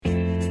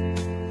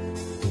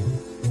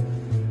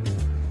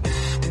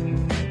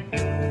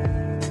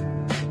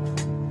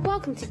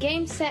Welcome to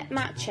Game Set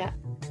Matchup,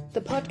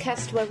 the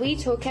podcast where we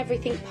talk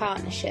everything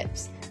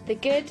partnerships, the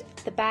good,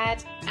 the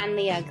bad, and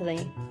the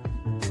ugly.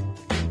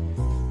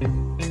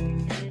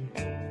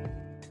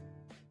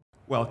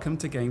 Welcome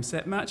to Game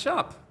Set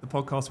Matchup, the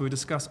podcast where we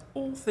discuss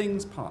all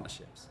things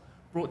partnerships.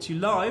 Brought to you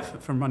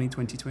live from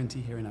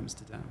Money2020 here in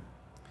Amsterdam.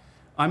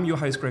 I'm your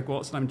host, Greg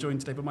Watts, and I'm joined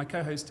today by my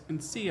co-host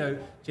and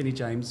CEO, Jenny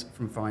James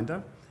from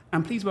Finder.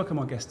 And please welcome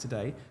our guest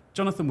today,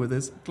 Jonathan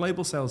Withers,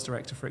 Global Sales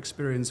Director for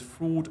Experian's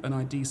Fraud and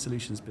ID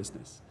Solutions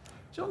business.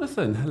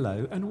 Jonathan,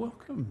 hello and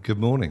welcome. Good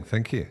morning,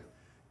 thank you.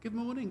 Good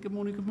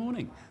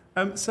morning.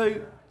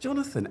 So,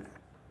 Jonathan,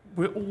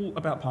 we're all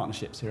about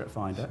partnerships here at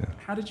Finder. Yeah.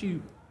 How did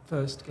you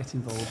first get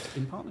involved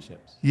in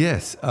partnerships?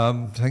 Yes,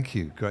 thank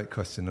you. Great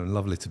question and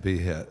lovely to be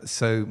here.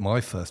 So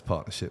my first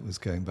partnership was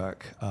going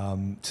back to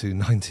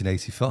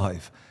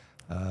 1985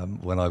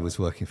 when I was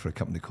working for a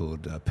company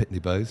called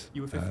Pitney Bowes.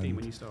 You were 15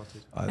 when you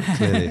started.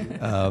 Clearly.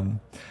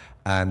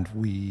 And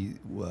we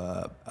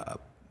were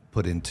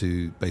put in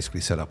to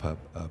basically set up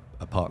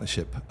a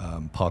partnership,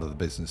 part of the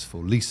business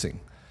for leasing,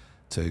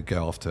 to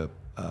go after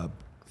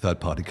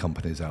third-party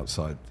companies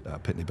outside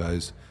Pitney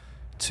Bowes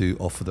to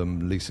offer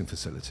them leasing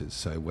facilities.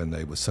 So when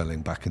they were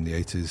selling back in the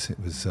 80s, it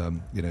was,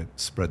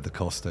 spread the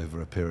cost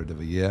over a period of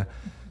a year.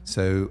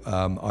 So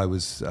I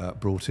was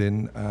brought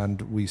in,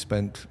 and we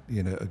spent,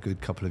 a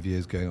good couple of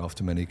years going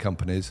after many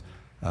companies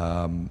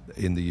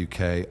in the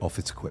UK,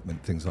 office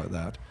equipment, things like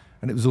that.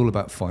 And it was all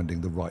about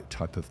finding the right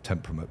type of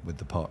temperament with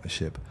the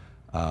partnership.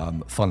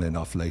 Funnily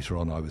enough, later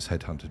on, I was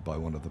headhunted by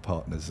one of the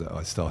partners that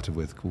I started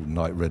with called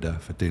Knight Ridder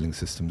for dealing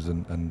systems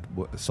and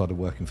started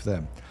working for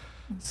them.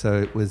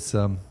 So it was,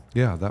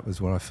 that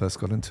was when I first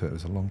got into it. It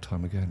was a long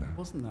time ago now. It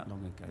wasn't that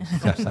long ago.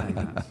 Stop saying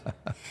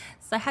that.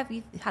 So have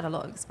you had a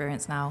lot of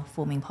experience now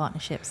forming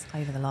partnerships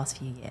over the last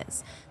few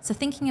years? So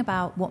thinking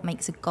about what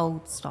makes a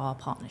gold star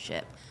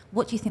partnership,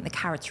 what do you think the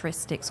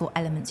characteristics or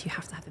elements you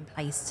have to have in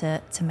place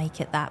to make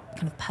it that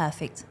kind of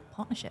perfect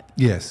partnership?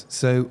 Yes.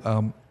 So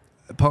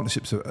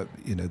partnerships are,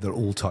 there are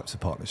all types of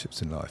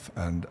partnerships in life.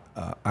 And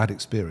at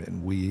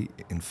Experian, we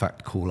in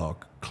fact call our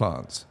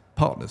clients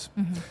partners.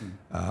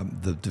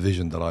 Mm-hmm. The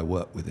division that I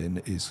work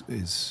within is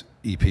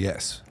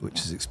EPS,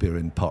 which is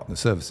Experian Partner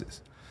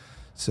Services.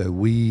 So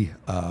we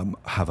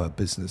have a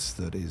business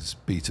that is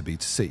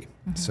B2B2C.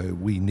 Mm-hmm. So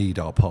we need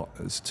our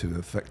partners to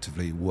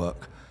effectively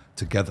work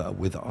together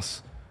with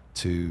us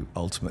to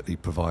ultimately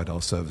provide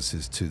our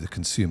services to the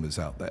consumers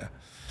out there.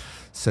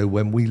 So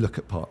when we look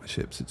at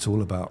partnerships, it's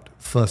all about,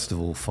 first of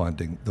all,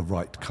 finding the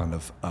right kind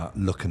of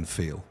look and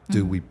feel. Mm-hmm.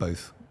 Do we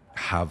both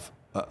have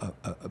a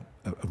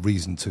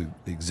reason to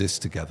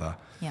exist together,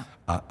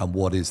 and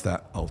what is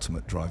that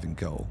ultimate driving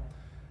goal?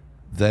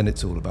 Then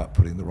it's all about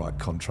putting the right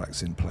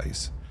contracts in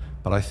place.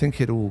 But I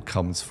think it all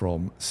comes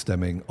from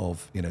stemming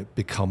of,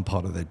 become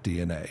part of their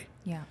DNA.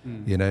 Yeah.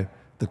 Mm.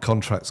 The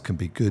contracts can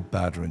be good,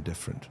 bad, or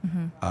indifferent.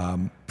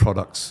 Mm-hmm.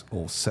 Products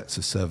or sets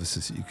of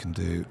services that you can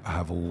do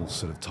have all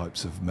sort of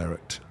types of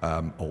merit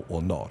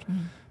or not.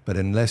 Mm. But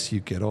unless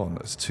you get on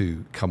as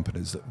two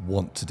companies that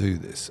want to do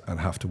this and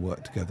have to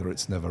work together,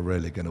 it's never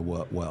really going to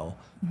work well.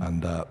 Mm-hmm.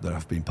 And there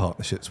have been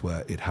partnerships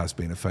where it has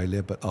been a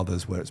failure, but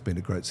others where it's been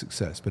a great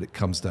success. But it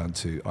comes down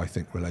to, I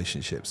think,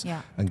 relationships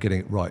and getting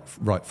it right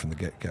from the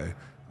get-go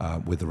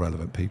with the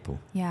relevant people.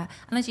 Yeah,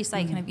 and as you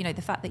say, kind of,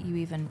 the fact that you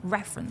even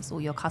reference all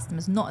your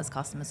customers, not as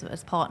customers, but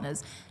as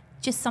partners,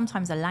 just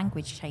sometimes a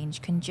language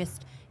change can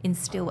just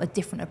instill a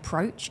different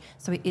approach.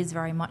 So it is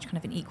very much kind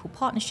of an equal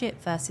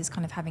partnership versus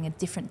kind of having a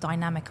different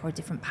dynamic or a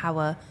different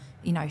power,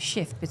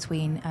 shift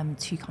between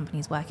two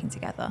companies working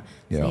together.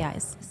 So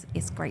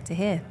it's great to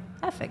hear.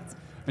 Perfect.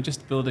 And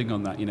just building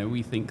on that,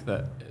 we think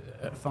that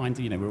at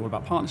Finder, we're all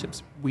about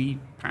partnerships. We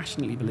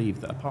passionately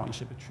believe that a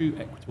partnership, a true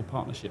equitable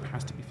partnership,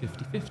 has to be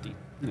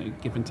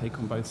 50-50, give and take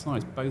on both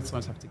sides. Both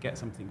sides have to get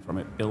something from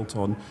it, built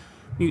on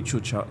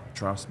mutual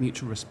trust,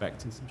 mutual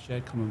respect, and some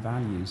shared common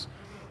values.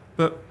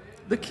 But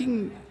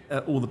looking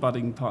at all the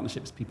budding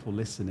partnerships people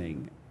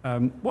listening,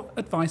 what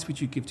advice would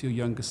you give to your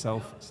younger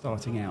self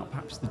starting out?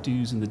 Perhaps the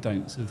do's and the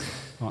don'ts of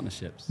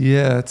partnerships?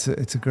 Yeah, it's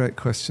a great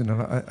question.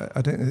 And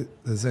I don't know if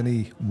there's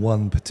any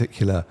one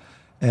particular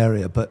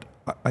area, but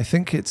I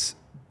think it's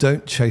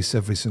don't chase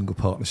every single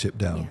partnership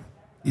down.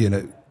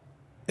 Yeah.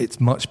 It's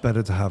much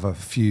better to have a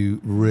few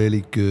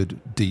really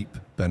good, deep,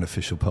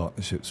 beneficial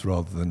partnerships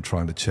rather than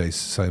trying to chase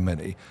so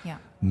many. Yeah.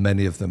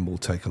 Many of them will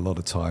take a lot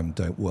of time,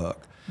 don't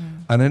work.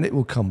 Mm. And then it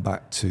will come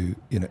back to,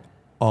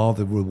 are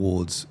the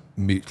rewards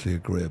mutually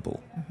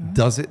agreeable? Mm-hmm.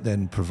 Does it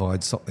then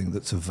provide something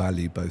that's of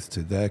value both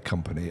to their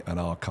company and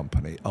our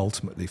company,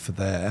 ultimately for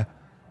their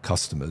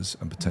customers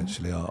and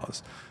potentially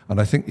ours?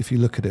 And I think if you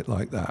look at it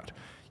like that,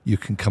 you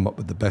can come up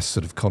with the best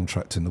sort of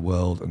contract in the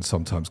world, and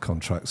sometimes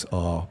contracts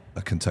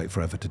can take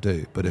forever to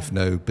do. But if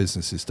no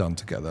business is done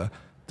together,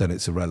 then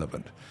it's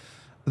irrelevant.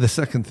 The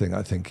second thing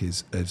I think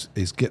is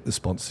get the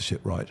sponsorship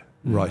right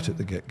at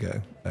the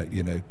get-go.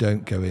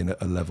 Don't go in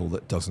at a level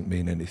that doesn't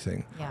mean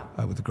anything. Yeah.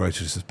 With the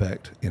greatest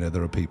respect,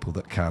 there are people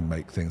that can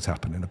make things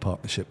happen in a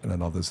partnership and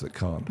then others that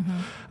can't. Mm-hmm.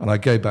 And I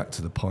go back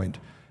to the point,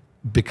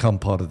 become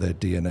part of their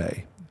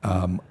DNA.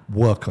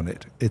 work on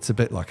it. It's a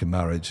bit like a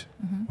marriage,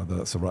 whether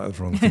that's the right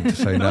or wrong thing to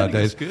say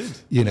nowadays. Good.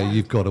 You know,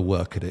 you've got to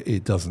work at it.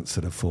 It doesn't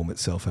sort of form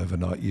itself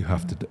overnight. You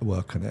have to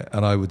work on it.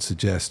 And I would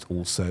suggest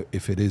also,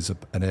 if it is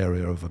an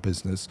area of a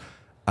business,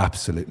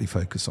 absolutely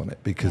focus on it,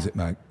 because it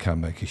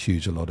can make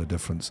a lot of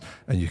difference,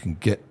 and you can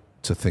get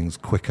to things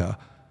quicker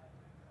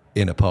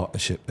in a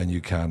partnership than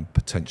you can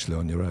potentially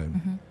on your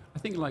own. I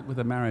think, like with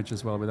a marriage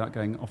as well, without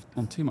going off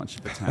on too much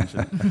of a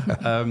tangent,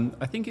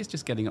 I think it's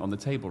just getting it on the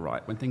table,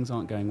 right? When things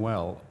aren't going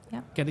well,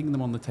 getting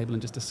them on the table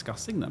and just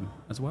discussing them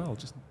as well.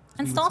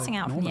 And starting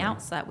out from the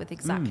outset with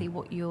exactly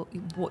what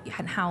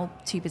and how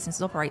two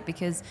businesses operate,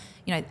 because,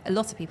 you know, a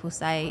lot of people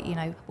say, you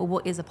know, well,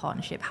 what is a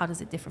partnership? How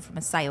does it differ from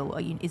a sale?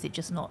 Or is it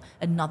just not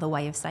another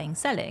way of saying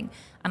selling?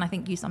 And I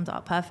think you summed it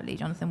up perfectly,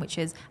 Jonathan, which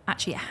is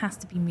actually it has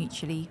to be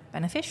mutually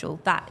beneficial.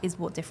 That is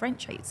what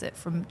differentiates it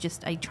from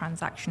just a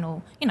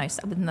transactional, you know,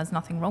 there's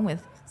nothing wrong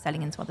with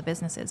selling into other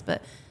businesses,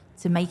 but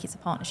to make it a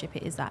partnership,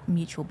 it is that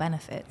mutual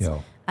benefit.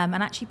 And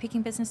actually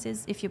picking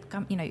businesses, if you're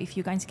going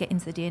to get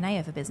into the DNA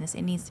of a business,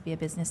 it needs to be a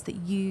business that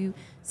you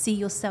see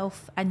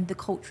yourself and the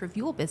culture of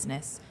your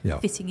business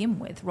fitting in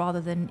with,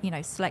 rather than, you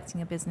know,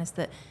 selecting a business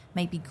that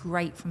may be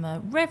great from a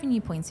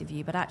revenue point of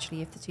view, but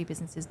actually if the two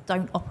businesses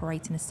don't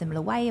operate in a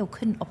similar way or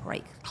couldn't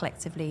operate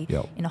collectively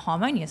in a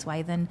harmonious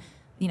way, then,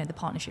 you know, the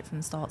partnership from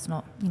the start's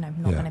not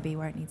going to be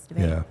where it needs to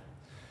be.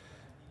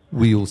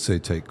 We also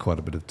take quite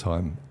a bit of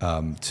time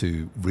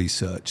to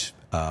research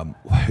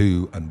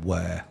who and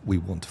where we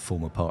want to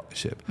form a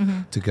partnership,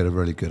 to get a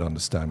really good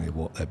understanding of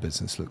what their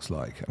business looks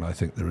like. And I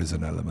think there is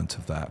an element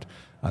of that.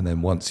 And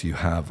then once you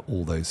have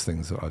all those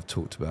things that I've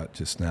talked about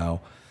just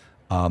now,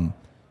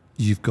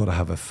 you've got to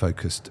have a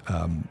focused,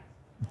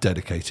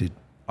 dedicated,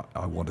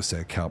 I want to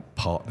say, account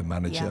partner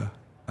manager,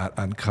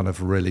 and kind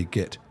of really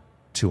get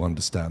to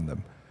understand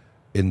them.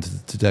 In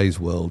today's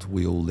world,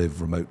 we all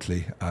live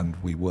remotely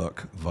and we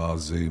work via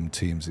Zoom,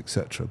 Teams,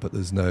 etc. But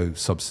there's no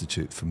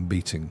substitute for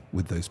meeting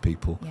with those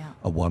people,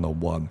 a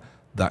one-on-one.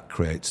 That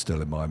creates,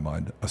 still in my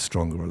mind, a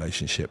stronger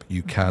relationship.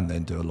 You can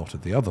then do a lot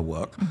of the other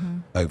work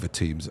over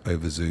Teams,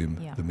 over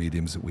Zoom, the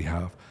mediums that we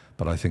have.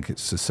 But I think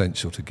it's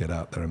essential to get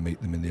out there and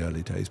meet them in the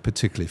early days,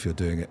 particularly if you're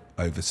doing it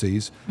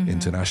overseas,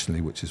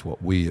 internationally, which is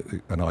what we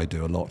and I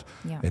do a lot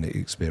in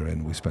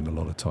Experian. We spend a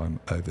lot of time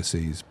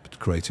overseas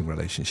creating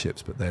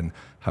relationships, but then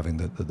having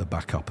the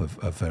backup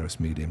of various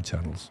medium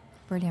channels.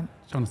 Brilliant.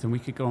 Jonathan, we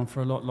could go on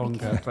for a lot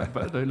longer,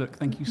 but look,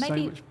 thank you so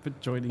much for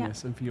joining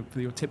us and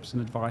for your tips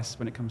and advice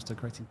when it comes to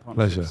creating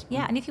partnerships. Pleasure.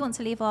 Yeah, and if you want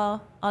to leave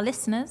our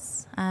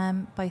listeners,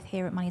 both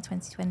here at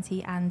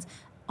Money2020 and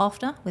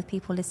after, with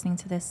people listening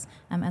to this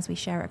as we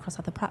share it across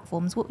other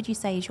platforms, what would you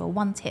say is your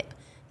one tip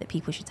that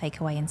people should take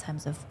away in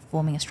terms of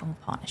forming a strong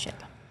partnership?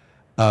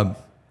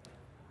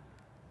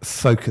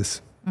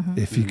 Focus.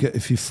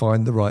 If you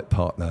find the right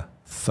partner,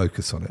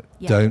 focus on it.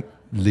 Don't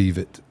leave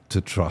it to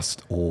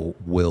trust or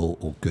will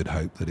or good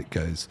hope that it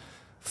goes.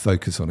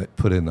 Focus on it,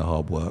 put in the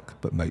hard work,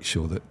 but make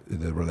sure that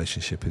the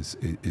relationship is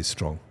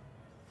strong.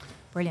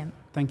 Brilliant.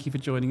 Thank you for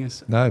joining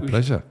us. No,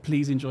 pleasure.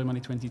 Please enjoy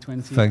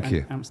Money2020. Thank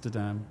you.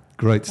 Amsterdam.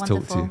 Great to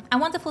talk to you. And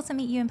wonderful to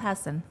meet you in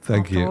person.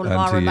 Thank you. All of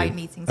our remote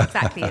meetings.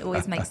 Exactly. It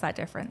always makes that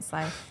difference. So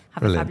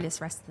have a fabulous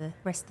rest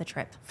of the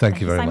trip.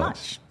 Thank you very so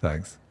much.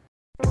 Thanks.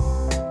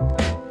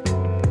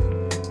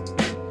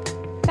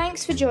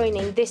 Thanks for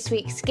joining this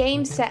week's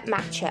Game Set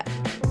Matchup.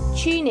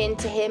 Tune in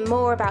to hear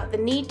more about the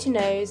need to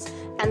knows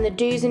and the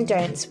do's and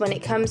don'ts when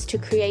it comes to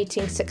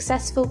creating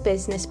successful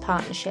business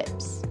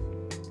partnerships.